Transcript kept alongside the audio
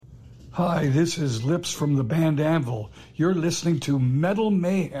Hi, this is Lips from the band Anvil. You're listening to Metal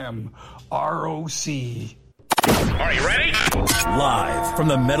Mayhem, ROC. Are you ready? Live from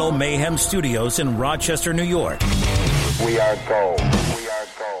the Metal Mayhem Studios in Rochester, New York. We are go.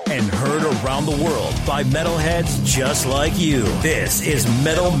 And heard around the world by metalheads just like you. This is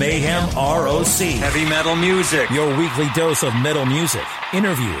Metal Mayhem ROC. Heavy metal music. Your weekly dose of metal music,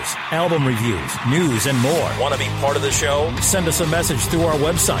 interviews, album reviews, news, and more. Want to be part of the show? Send us a message through our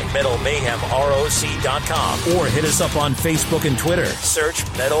website, metalmayhemroc.com, or hit us up on Facebook and Twitter. Search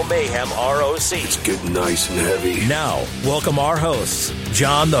Metal Mayhem ROC. It's getting nice and heavy. Now, welcome our hosts,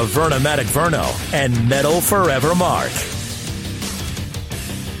 John the Vernomatic Verno and Metal Forever Mark.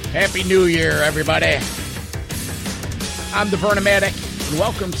 Happy New Year, everybody. I'm the Vernomatic, and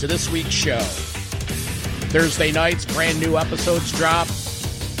welcome to this week's show. Thursday nights, brand new episodes drop.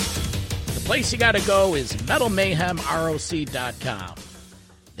 The place you got to go is metalmayhemroc.com.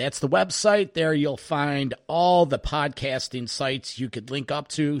 That's the website. There you'll find all the podcasting sites you could link up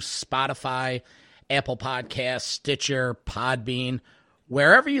to: Spotify, Apple Podcasts, Stitcher, Podbean.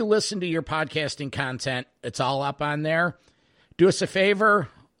 Wherever you listen to your podcasting content, it's all up on there. Do us a favor.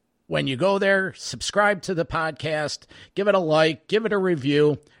 When you go there, subscribe to the podcast, give it a like, give it a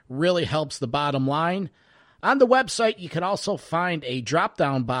review. Really helps the bottom line. On the website, you can also find a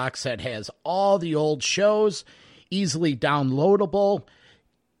drop-down box that has all the old shows, easily downloadable.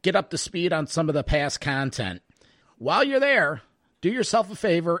 Get up to speed on some of the past content. While you're there, do yourself a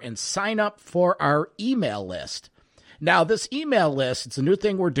favor and sign up for our email list. Now, this email list, it's a new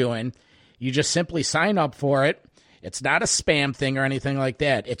thing we're doing. You just simply sign up for it. It's not a spam thing or anything like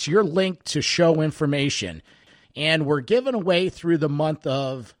that. It's your link to show information. And we're giving away through the month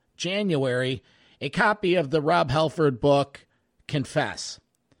of January a copy of the Rob Halford book, Confess.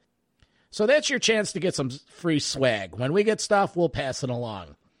 So that's your chance to get some free swag. When we get stuff, we'll pass it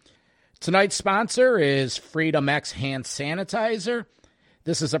along. Tonight's sponsor is Freedom X Hand Sanitizer.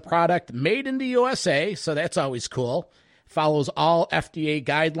 This is a product made in the USA, so that's always cool. Follows all FDA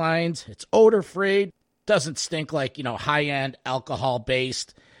guidelines. It's odor-free. Doesn't stink like, high-end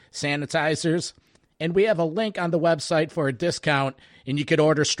alcohol-based sanitizers. And we have a link on the website for a discount, and you could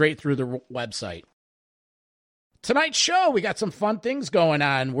order straight through the website. Tonight's show, we got some fun things going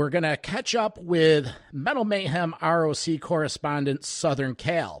on. We're going to catch up with Metal Mayhem ROC correspondent Southern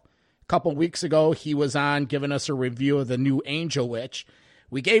Cal. A couple weeks ago, he was on giving us a review of the new Angel Witch.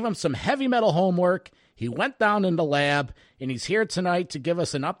 We gave him some heavy metal homework. He went down in the lab, and he's here tonight to give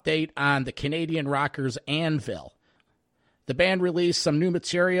us an update on the Canadian rockers Anvil. The band released some new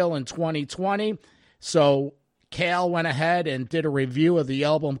material in 2020, so Cal went ahead and did a review of the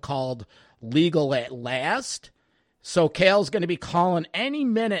album called Legal at Last. So Cal's going to be calling any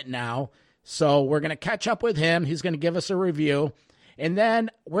minute now, so we're going to catch up with him. He's going to give us a review, and then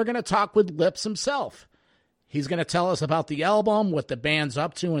we're going to talk with Lips himself. He's going to tell us about the album, what the band's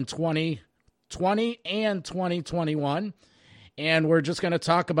up to in 2020 and 2021, and we're just going to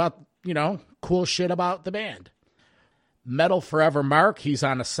talk about, cool shit about the band. Metal Forever Mark, he's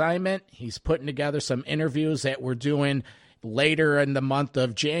on assignment. He's putting together some interviews that we're doing later in the month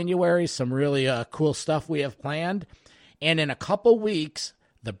of January, some really cool stuff we have planned. And in a couple weeks,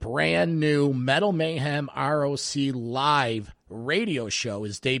 the brand new Metal Mayhem ROC live radio show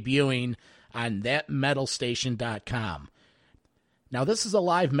is debuting on thatmetalstation.com. Now, this is a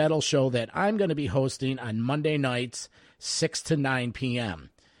live metal show that I'm going to be hosting on Monday nights, 6 to 9 p.m.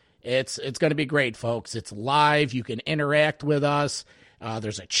 It's going to be great, folks. It's live. You can interact with us.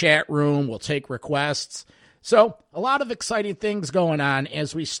 There's a chat room. We'll take requests. So, a lot of exciting things going on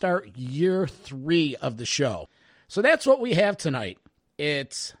as we start year 3 of the show. So, that's what we have tonight.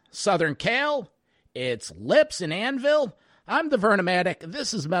 It's Southern Cal. It's Lips and Anvil. I'm the Vernomatic.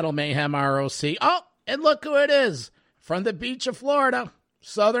 This is Metal Mayhem ROC. Oh, and look who it is. From the beach of Florida,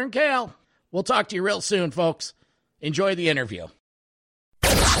 Southern Cal. We'll talk to you real soon, folks. Enjoy the interview.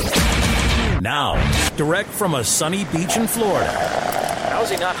 Now, direct from a sunny beach in Florida. How is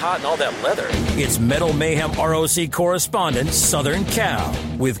he not hot in all that leather? It's Metal Mayhem ROC correspondent Southern Cal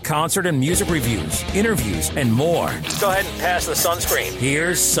with concert and music reviews, interviews, and more. Go ahead and pass the sunscreen.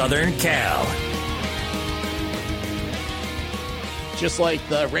 Here's Southern Cal. Just like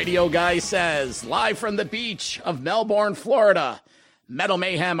the radio guy says, live from the beach of Melbourne, Florida, Metal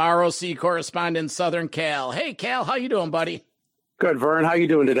Mayhem ROC correspondent Southern Cal. Hey, Cal, how you doing, buddy? Good, Vern. How you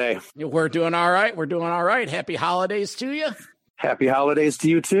doing today? We're doing all right. We're doing all right. Happy holidays to you. Happy holidays to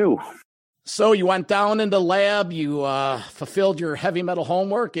you, too. So you went down in the lab, you fulfilled your heavy metal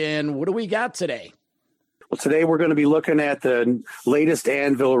homework, and what do we got today? Well, today we're going to be looking at the latest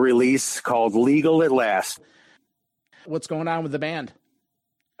Anvil release called Legal at Last. What's going on with the band?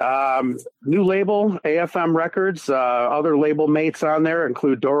 New label, AFM Records. Other label mates on there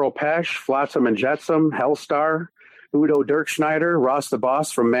include Doro Pesch, Flotsam and Jetsam, Hellstar, Udo Dirkschneider, Ross the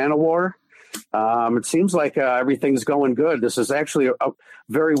Boss from Manowar. It seems like everything's going good. This is actually a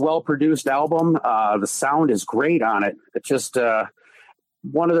very well-produced album. The sound is great on it. It's just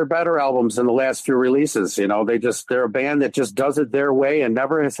one of their better albums in the last few releases. You know, they're a band that just does it their way and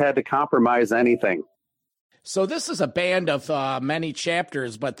never has had to compromise anything. So this is a band of many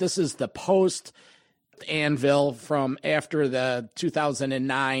chapters, but this is the post Anvil from after the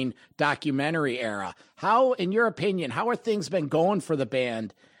 2009 documentary era. How, in your opinion, how are things been going for the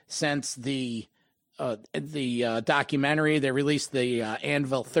band since the documentary? They released the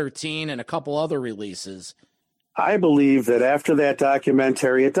Anvil 13 and a couple other releases. I believe that after that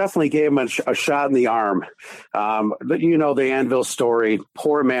documentary, it definitely gave them a shot in the arm. But you know the Anvil story,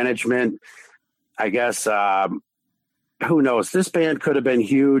 poor management. I guess, who knows? This band could have been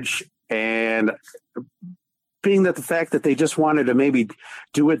huge. And being that the fact that they just wanted to maybe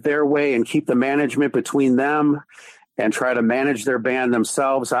do it their way and keep the management between them and try to manage their band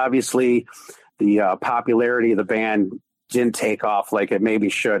themselves, obviously the popularity of the band didn't take off like it maybe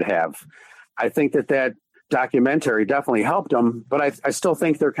should have. I think that documentary definitely helped them, but I still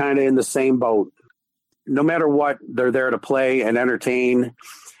think they're kind of in the same boat. No matter what, they're there to play and entertain.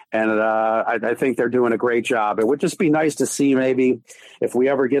 And I think they're doing a great job. It would just be nice to see maybe if we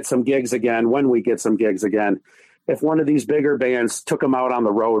ever get some gigs again, when we get some gigs again, if one of these bigger bands took them out on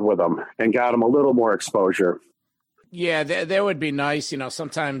the road with them and got them a little more exposure. Yeah, that would be nice. You know,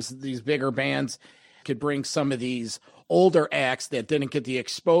 sometimes these bigger bands could bring some of these older acts that didn't get the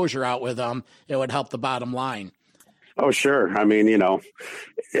exposure out with them. It would help the bottom line. Oh, sure. I mean, you know,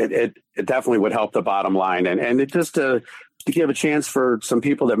 it definitely would help the bottom line. And it just to give a chance for some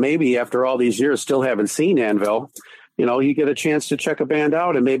people that maybe after all these years still haven't seen Anvil, you know, you get a chance to check a band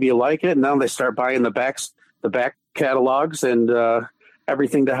out and maybe you like it. And now they start buying the back catalogs and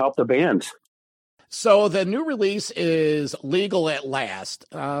everything to help the band. So the new release is Legal at Last.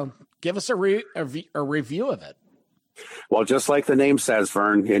 Give us a review of it. Well, just like the name says,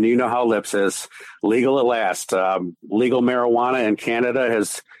 Vern, and you know how Lips is, Legal at Last. Legal marijuana in Canada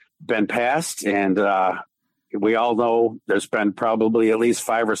has been passed, and we all know there's been probably at least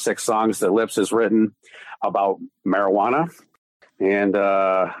 5 or 6 songs that Lips has written about marijuana. And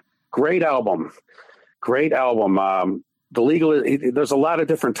great album. There's a lot of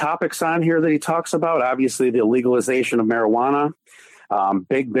different topics on here that he talks about. Obviously, the legalization of marijuana,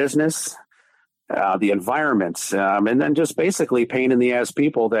 big business, the environment, and then just basically pain in the ass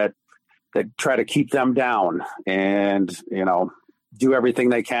people that try to keep them down and, you know, do everything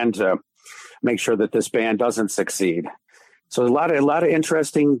they can to make sure that this band doesn't succeed. So a lot of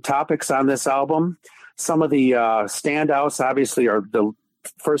interesting topics on this album. Some of the standouts obviously are the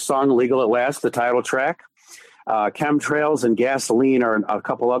first song, Legal at Last, the title track. Chemtrails and Gasoline are a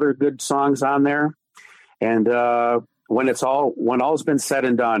couple other good songs on there. And when all's been said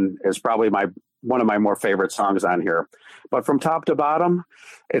and done is probably one of my more favorite songs on here. But from top to bottom,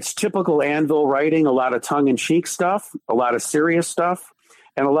 it's typical Anvil writing, a lot of tongue-in-cheek stuff, a lot of serious stuff,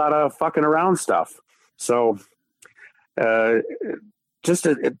 and a lot of fucking around stuff. So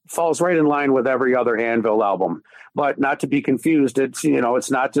it falls right in line with every other Anvil album. But not to be confused, it's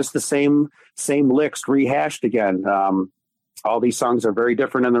not just the same licks rehashed again. All these songs are very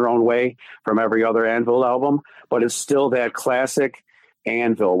different in their own way from every other Anvil album, but it's still that classic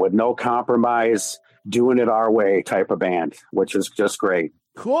Anvil with no compromise, doing it our way type of band, which is just great.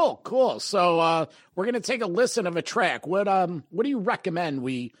 Cool. So we're going to take a listen of a track. What do you recommend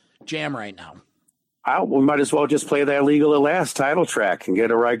we jam right now? We might as well just play that Legal at Last title track and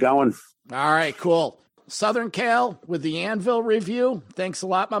get it right going. All right, cool. Southern Cal with the Anvil review. Thanks a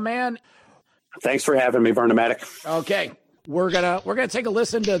lot, my man. Thanks for having me, Vernomatic. Okay, we're gonna take a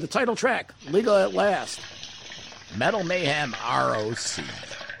listen to the title track, Legal at Last. Metal Mayhem ROC.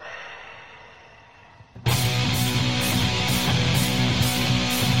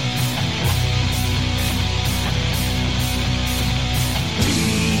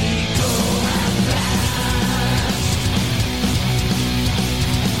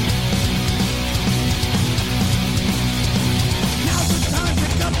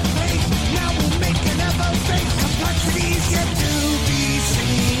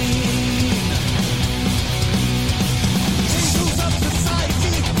 Angels of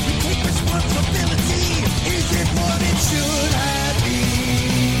society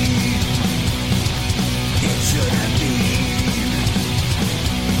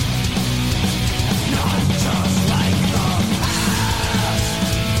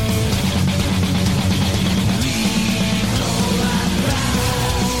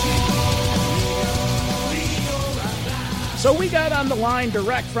So we got on the line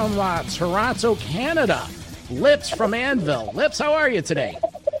direct from Toronto, Canada, Lips from Anvil. Lips, how are you today?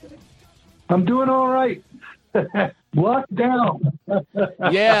 I'm doing all right. Locked down.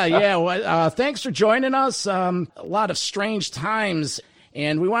 Yeah. Well, thanks for joining us. A lot of strange times,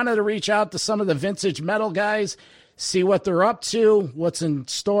 and we wanted to reach out to some of the vintage metal guys, see what they're up to, what's in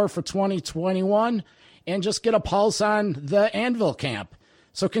store for 2021, and just get a pulse on the Anvil camp.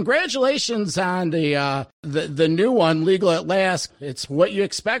 So congratulations on the new one, Legal at Last. It's what you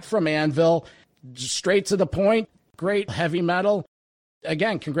expect from Anvil, straight to the point, great heavy metal.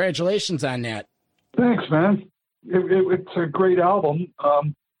 Again, congratulations on that. Thanks, man. It's a great album.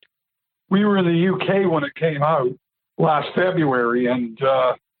 We were in the UK when it came out last February, and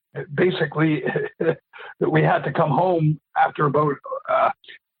basically we had to come home after about,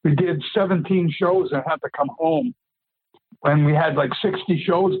 we did 17 shows and had to come home. And we had like 60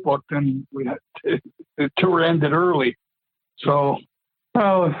 shows booked, and the tour ended early. So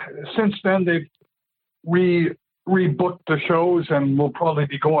since then, they've rebooked the shows, and we'll probably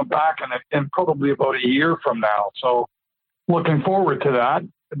be going back in probably about a year from now. So looking forward to that.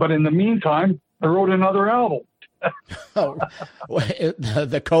 But in the meantime, I wrote another album. Oh,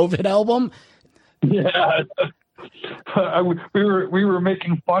 the COVID album? Yeah. We were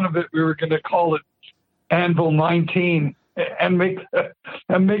making fun of it. We were going to call it Anvil 19 and make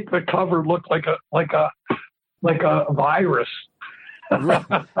the cover look like a virus.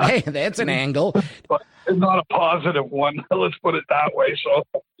 Hey, that's an angle. But it's not a positive one. Let's put it that way. So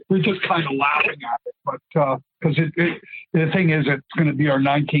we're just kind of laughing at it. But because the thing is, it's going to be our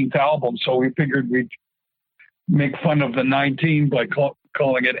 19th album, so we figured we'd make fun of the 19 by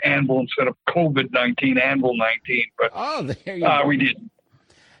calling it Anvil instead of COVID-19, Anvil 19. But there you go. We didn't.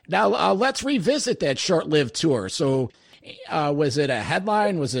 Now let's revisit that short-lived tour. So was it a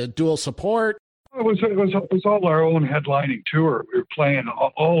headline? Was it dual support? It was all our own headlining tour. We were playing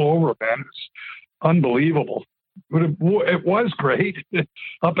all over, man. It's unbelievable. It was great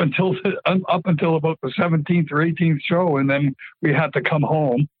up until about the 17th or 18th show, and then we had to come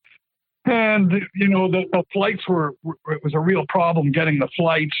home. And the flights it was a real problem getting the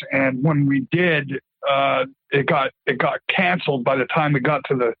flights. And when we did, it got canceled by the time we got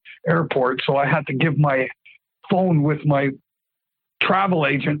to the airport. So I had to give my phone with my travel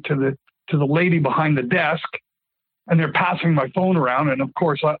agent to the lady behind the desk, and they're passing my phone around. And of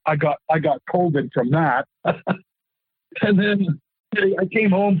course I got COVID from that. And then I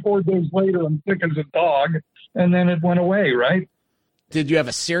came home 4 days later. I'm sick as a dog. And then it went away. Right. Did you have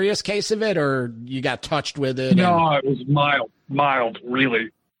a serious case of it, or you got touched with it? No, it was mild,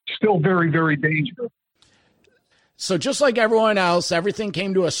 really. Still very, very dangerous. So just like everyone else, everything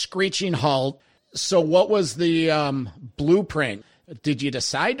came to a screeching halt. So what was the blueprint? Did you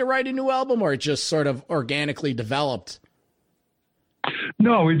decide to write a new album, or it just sort of organically developed?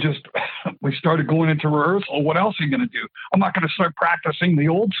 No, we started going into rehearsal. What else are you going to do? I'm not going to start practicing the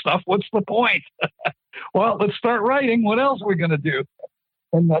old stuff. What's the point? Well, let's start writing. What else are we going to do?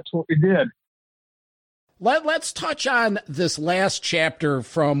 And that's what we did. Let's touch on this last chapter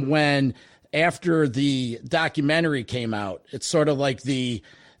from when, after the documentary came out. It's sort of like the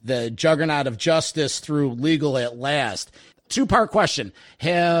juggernaut of justice through Legal at Last. Two-part question.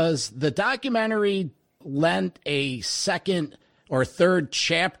 Has the documentary lent a second or third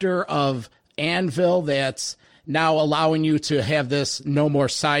chapter of Anvil that's now allowing you to have this no more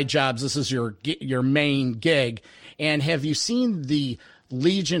side jobs? This is your main gig. And have you seen the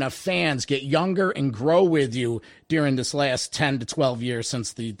legion of fans get younger and grow with you during this last 10 to 12 years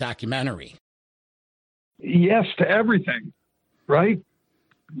since the documentary? Yes, to everything, right?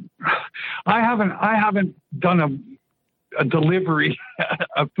 I haven't done a delivery,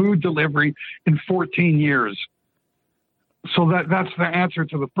 a food delivery in 14 years. So that's the answer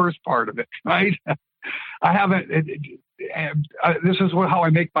to the first part of it, right? I haven't. This is how I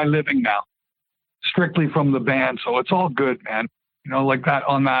make my living now, strictly from the band. So it's all good, man. Like that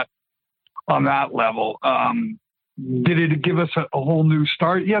on that level. Did it give us a whole new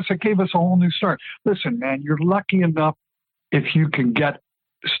start? Yes, it gave us a whole new start. Listen, man, you're lucky enough if you can get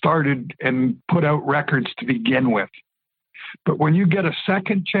started and put out records to begin with. But when you get a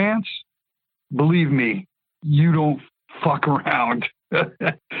second chance, believe me, you don't fuck around.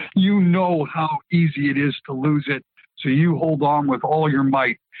 You know how easy it is to lose it. So you hold on with all your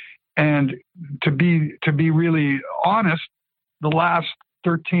might. And to be really honest, the last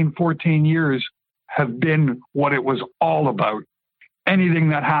 13, 14 years have been what it was all about. Anything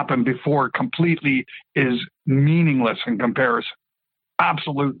that happened before completely is meaningless in comparison.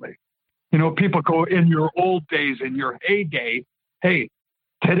 Absolutely. People go, in your old days, in your heyday. Hey,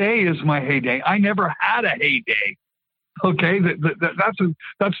 today is my heyday. I never had a heyday. Okay, that's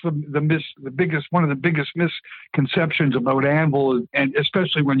the biggest, one of the biggest misconceptions about Anvil, and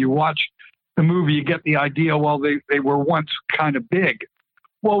especially when you watch the movie, you get the idea. Well, they were once kind of big.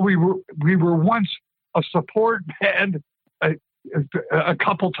 Well, we were once a support band a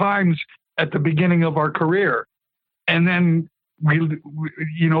couple times at the beginning of our career, and then we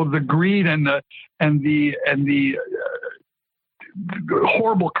the greed and the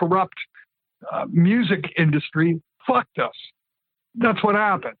horrible corrupt music industry fucked us. That's what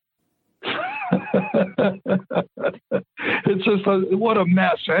happened. It's just what a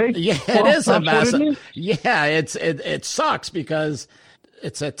mess, eh? Yeah, it is a mess. Yeah, it sucks because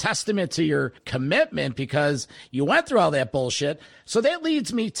it's a testament to your commitment because you went through all that bullshit. So that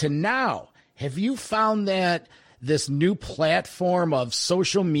leads me to now. Have you found that this new platform of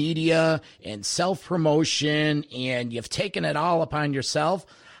social media and self-promotion, and you've taken it all upon yourself,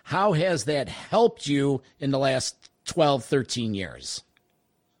 how has that helped you in the last 12, 13 years?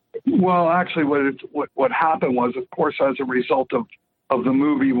 Well, actually, what happened was, of course, as a result of the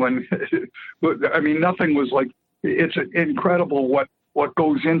movie, when I mean, nothing was like, it's incredible what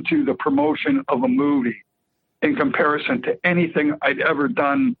goes into the promotion of a movie in comparison to anything I'd ever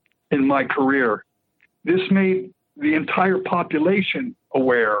done in my career. This made the entire population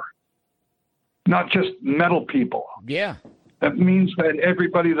aware, not just metal people. Yeah. That means that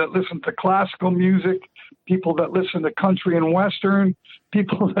everybody that listens to classical music, people that listen to country and western,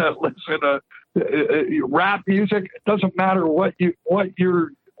 people that listen to rap music, it doesn't matter what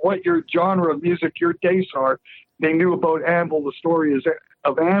your genre of music your tastes are. They knew about Anvil, the story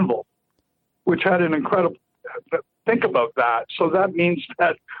of Anvil, which had an incredible. Think about that. So that means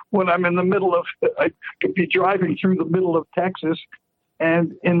that when I'm in the middle of, I could be driving through the middle of Texas,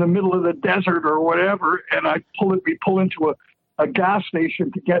 and in the middle of the desert or whatever, and we pull into a gas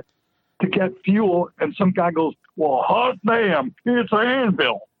station to get fuel, and some guy goes, "Well, hot damn, it's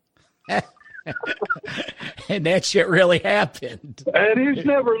Anvil." And that shit really happened. And he's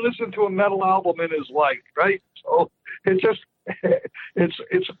never listened to a metal album in his life, right? So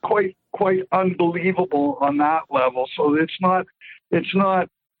it's quite unbelievable on that level. So it's not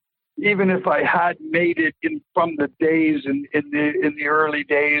even if I had made it from the days in the early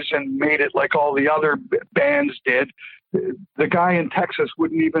days and made it like all the other bands did, the guy in Texas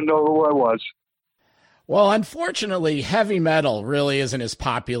wouldn't even know who I was. Well, unfortunately, heavy metal really isn't as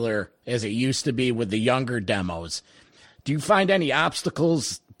popular as it used to be with the younger demos. Do you find any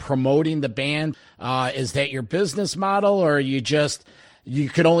obstacles promoting the band? Is that your business model, or you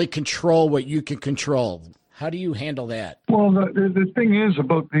can only control what you can control? How do you handle that? Well, the thing is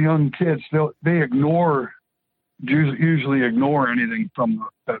about the young kids, they usually ignore anything from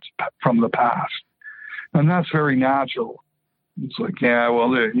the past, and that's very natural. It's like,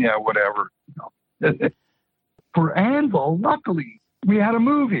 whatever. For Anvil, luckily, we had a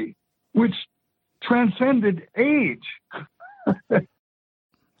movie which transcended age.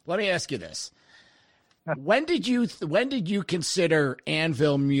 Let me ask you this. When did you consider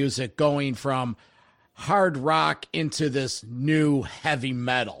Anvil music going from hard rock into this new heavy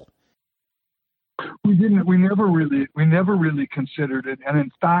metal? We didn't. We never really considered it, and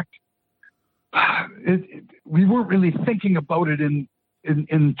in fact, we weren't really thinking about it in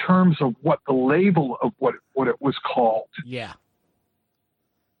terms of what the label of what it was called. Yeah,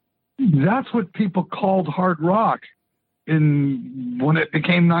 that's what people called hard rock. When it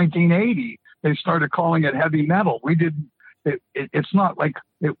became 1980, they started calling it heavy metal. We didn't. It's not like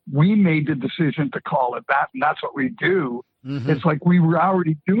we made the decision to call it that, and that's what we do. Mm-hmm. It's like we were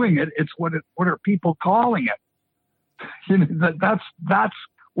already doing it. It's what are people calling it? That's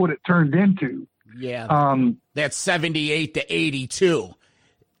what it turned into. Yeah. That's 78 to 82.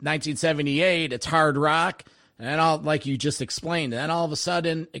 1978, it's hard rock, and all like you just explained. And then all of a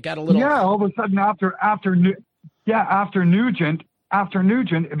sudden, it got a little. Yeah, all of a sudden after Nugent,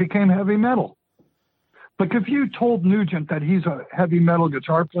 it became heavy metal. Like if you told Nugent that he's a heavy metal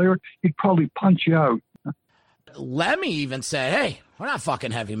guitar player, he'd probably punch you out. Lemmy even said, "Hey, we're not fucking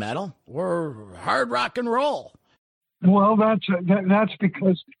heavy metal. We're hard rock and roll." Well, that's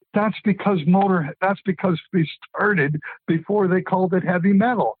because we started before they called it heavy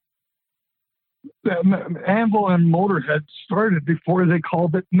metal. Anvil and Motorhead started before they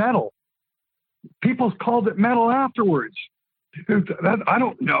called it metal. People called it metal afterwards. I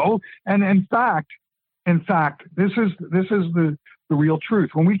don't know. And in fact, this is the real truth.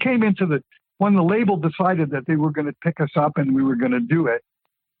 When we came when the label decided that they were going to pick us up and we were going to do it,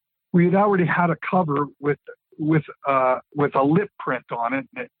 we had already had a cover with a lip print on it,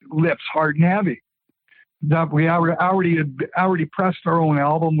 lips hard and heavy. That we already pressed our own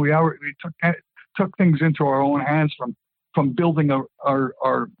album. We took things into our own hands from from building our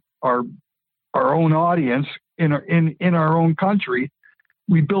own audience in our own country.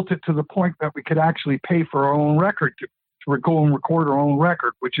 We built it to the point that we could actually pay for our own record to go and record our own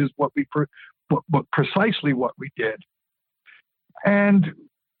record, which is precisely what we did. And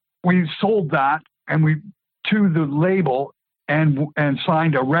we sold that to the label and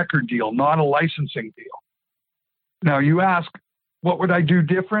signed a record deal, not a licensing deal. Now you ask, what would I do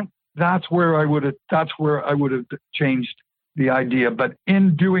different? That's where I would have changed the idea. But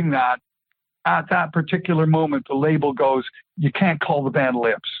in doing that, at that particular moment, the label goes, you can't call the band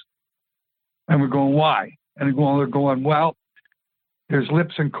Lips. And we're going, why? And they're going, well, there's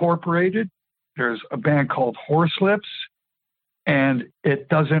Lips Incorporated. There's a band called Horse Lips, and it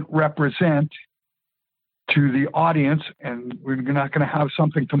doesn't represent to the audience, and we're not going to have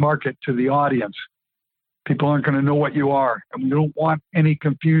something to market to the audience. People aren't going to know what you are, and we don't want any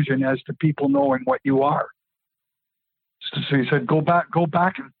confusion as to people knowing what you are. So he said, go back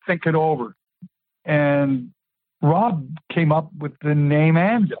and think it over. And Rob came up with the name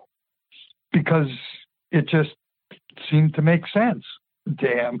Anvil because it just seemed to make sense to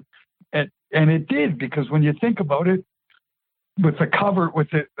him. And it did, because when you think about it, with the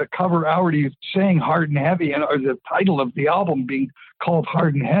cover already saying Hard and Heavy, or the title of the album being called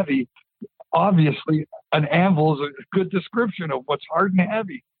Hard and Heavy, obviously an anvil is a good description of what's hard and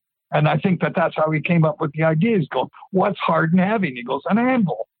heavy. And I think that's how he came up with the idea. He's going, what's hard and heavy? And he goes, an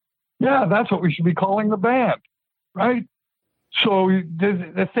anvil. Yeah, that's what we should be calling the band, right? So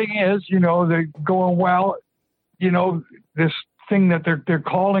the thing is, they're going, well, this thing that they're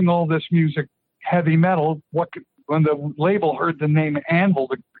calling all this music heavy metal, when the label heard the name Anvil,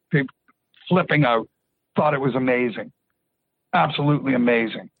 they flipping out, thought it was amazing. Absolutely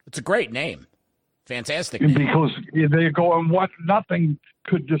amazing. It's a great name. Fantastic name. Because they're going, what nothing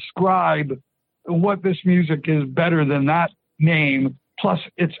could describe what this music is better than that name. Plus,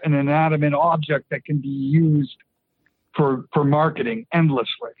 it's an inanimate object that can be used for marketing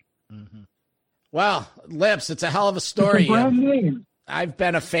endlessly. Mm-hmm. Well, Lips, it's a hell of a story. It's a brand name. I've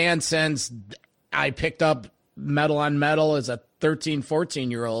been a fan since I picked up Metal on Metal as a 13,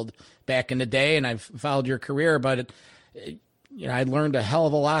 14-year-old back in the day, and I've followed your career, but I learned a hell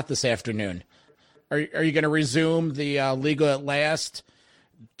of a lot this afternoon. Are you going to resume the Legal at Last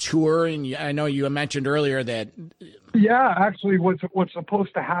tour? And I know you mentioned earlier that. Yeah, actually, what's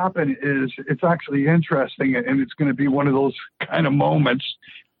supposed to happen is it's actually interesting, and it's going to be one of those kind of moments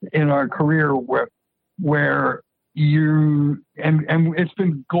in our career where you and it's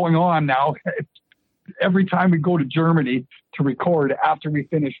been going on now. Every time we go to Germany to record, after we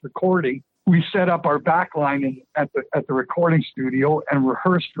finish recording, we set up our backline at the recording studio and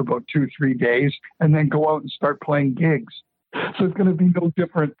rehearse for about 2-3 days, and then go out and start playing gigs. So it's going to be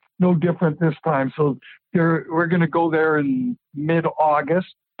no different this time. So we're going to go there in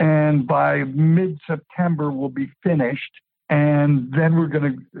mid-August, and by mid-September we'll be finished, and then we're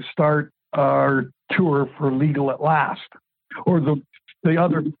going to start our tour for Legal at Last, or the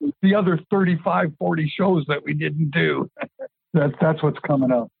other 35, 40 shows that we didn't do. That's what's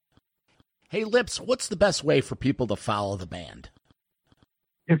coming up. Hey, Lips, what's the best way for people to follow the band?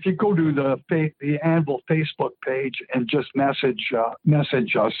 If you go to the Anvil Facebook page and just message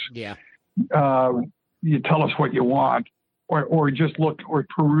us, yeah, you tell us what you want, or just look or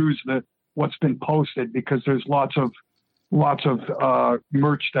peruse what's been posted, because there's lots of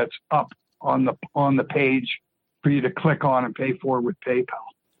merch that's up on the page for you to click on and pay for with PayPal.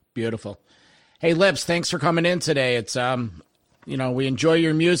 Beautiful. Hey, Lips, thanks for coming in today. It's we enjoy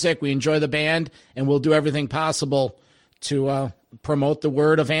your music, we enjoy the band, and we'll do everything possible to promote the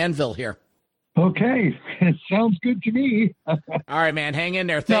word of Anvil here. Okay, it sounds good to me. All right, man, hang in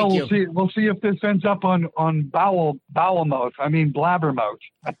there. Thank you. We'll see if this ends up on blabbermouth.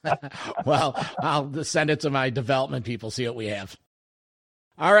 Well, I'll send it to my development people, see what we have.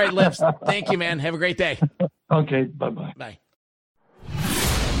 All right, Lips. Thank you, man. Have a great day. Okay, bye-bye. Bye.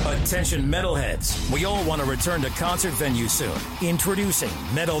 Attention metalheads, we all want to return to concert venues soon. Introducing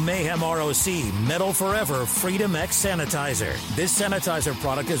Metal Mayhem ROC Metal Forever Freedom X Sanitizer. This sanitizer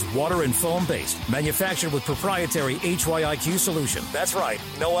product is water and foam based, manufactured with proprietary HYIQ solution. That's right,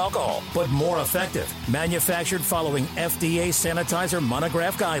 no alcohol, but more effective. Manufactured following FDA sanitizer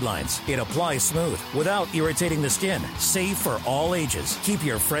monograph guidelines. It applies smooth, without irritating the skin. Safe for all ages. Keep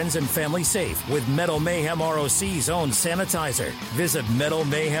your friends and family safe with Metal Mayhem ROC's own sanitizer. Visit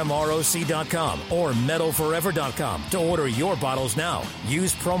MetalMayhemROC.com or MetalForever.com to order your bottles now.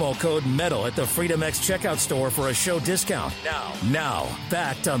 Use promo code METAL at the Freedom X checkout store for a show discount. Now,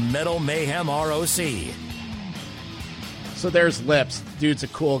 back to Metal Mayhem ROC. So there's Lips. Dude's a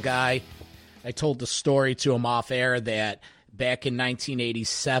cool guy. I told the story to him off air that back in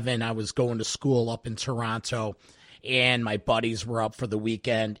 1987, I was going to school up in Toronto, and my buddies were up for the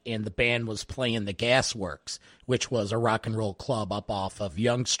weekend, and the band was playing the Gasworks, which was a rock and roll club up off of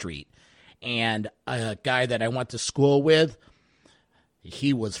Yonge Street. And a guy that I went to school with,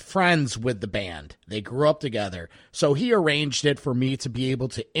 he was friends with the band. They grew up together. So he arranged it for me to be able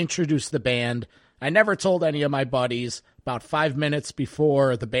to introduce the band. I never told any of my buddies. About 5 minutes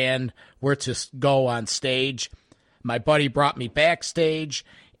before the band were to go on stage, my buddy brought me backstage,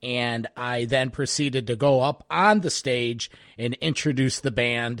 and I then proceeded to go up on the stage and introduce the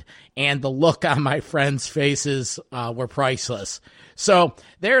band, and the look on my friends' faces were priceless. So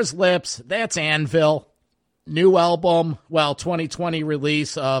there's Lips. That's Anvil. New album, 2020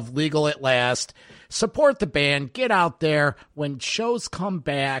 release of Legal at Last. Support the band. Get out there. When shows come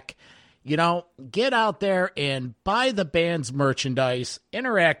back, get out there and buy the band's merchandise,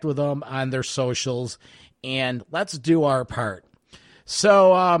 interact with them on their socials, and let's do our part.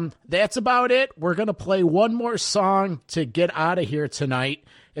 So that's about it. We're going to play one more song to get out of here tonight.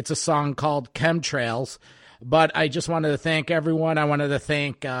 It's a song called Chemtrails. But I just wanted to thank everyone. I wanted to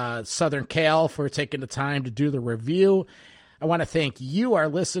thank Southern Cal for taking the time to do the review. I want to thank you, our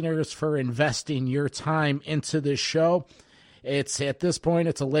listeners, for investing your time into this show. It's at this point,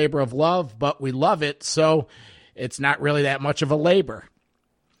 it's a labor of love, but we love it, so it's not really that much of a labor.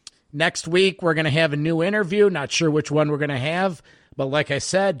 Next week, we're going to have a new interview. Not sure which one we're going to have, but like I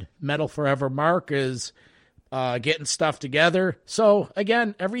said, Metal Forever Mark is getting stuff together. So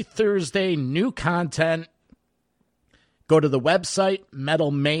again, every Thursday, new content. Go to the website,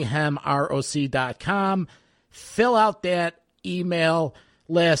 metalmayhemroc.com, fill out that email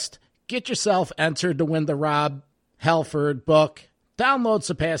list, get yourself entered to win the Rob Halford book, download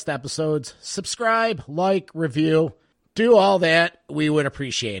some past episodes, subscribe, like, review, do all that. We would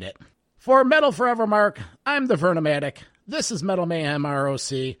appreciate it. For Metal Forever Mark, I'm the Vernomatic. This is Metal Mayhem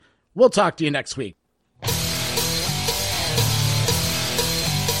ROC. We'll talk to you next week.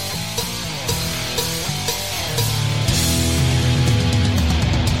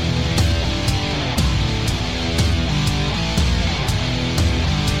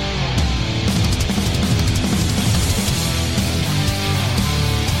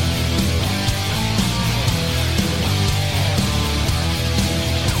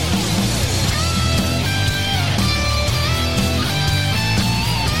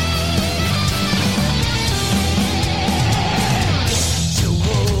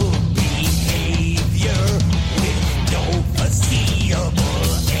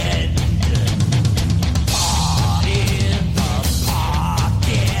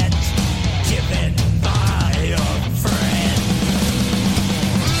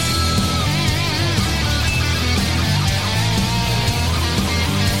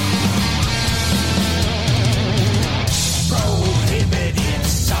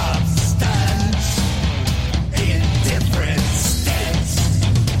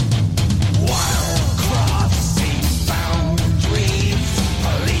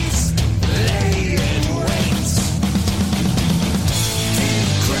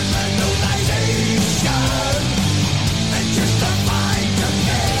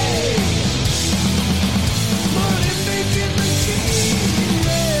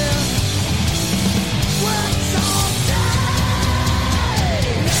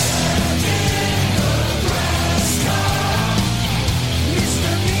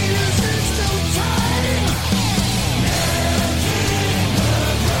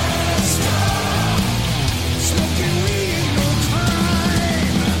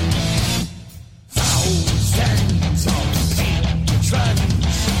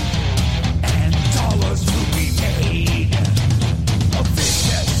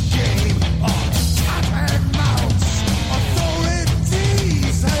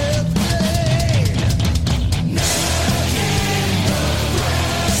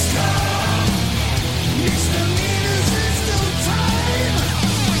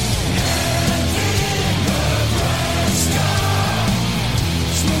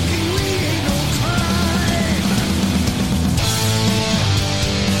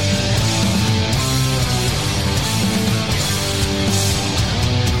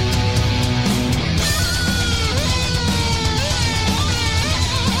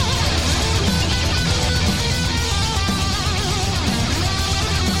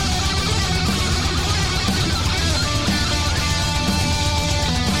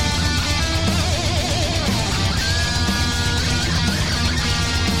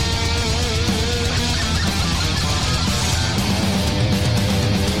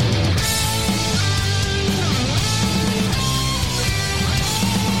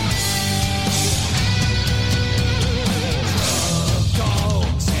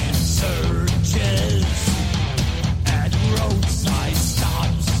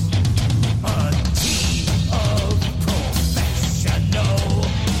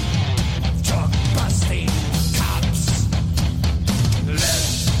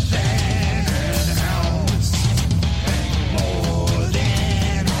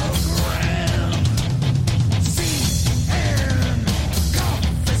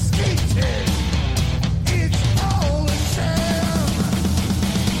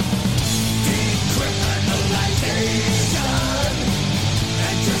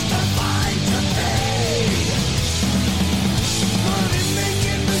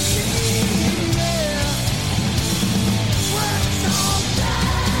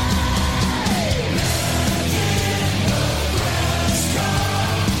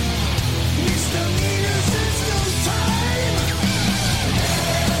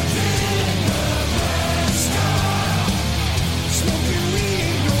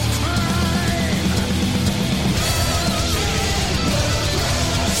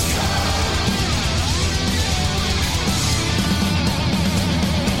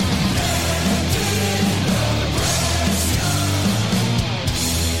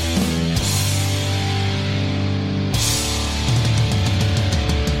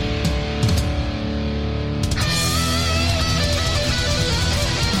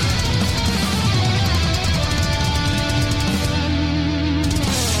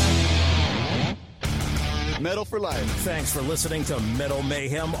 for life. Thanks for listening to Metal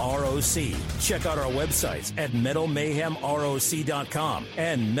Mayhem ROC. Check out our websites at metalmayhemroc.com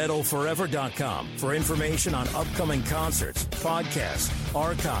and metalforever.com for information on upcoming concerts, podcasts,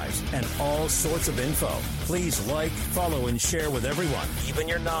 archives, and all sorts of info. Please like, follow, and share with everyone, even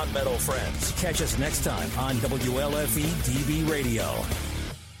your non-metal friends. Catch us next time on WLFE DB Radio.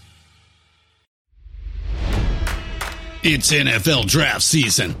 It's NFL draft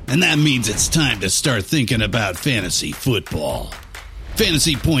season, and that means it's time to start thinking about fantasy football.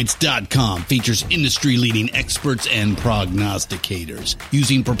 FantasyPoints.com features industry-leading experts and prognosticators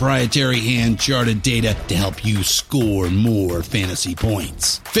using proprietary hand-charted data to help you score more fantasy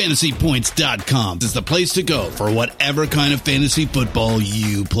points. FantasyPoints.com is the place to go for whatever kind of fantasy football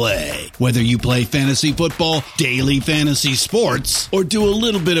you play. Whether you play fantasy football, daily fantasy sports, or do a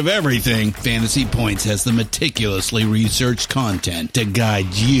little bit of everything, Fantasy Points has the meticulously researched content to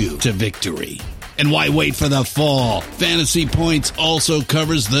guide you to victory. And why wait for the fall? Fantasy Points also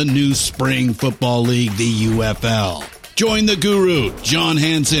covers the new spring football league, the UFL. Join the guru, John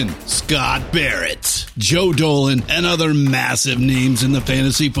Hansen, Scott Barrett, Joe Dolan, and other massive names in the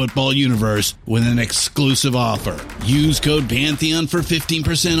fantasy football universe with an exclusive offer. Use code Pantheon for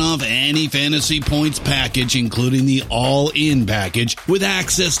 15% off any Fantasy Points package, including the all-in package, with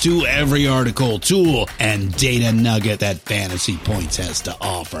access to every article, tool, and data nugget that Fantasy Points has to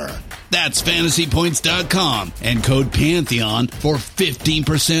offer. That's FantasyPoints.com and code Pantheon for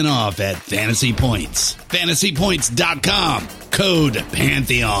 15% off at Fantasy Points. FantasyPoints.com, code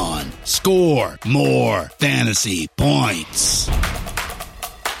Pantheon. Score more fantasy points.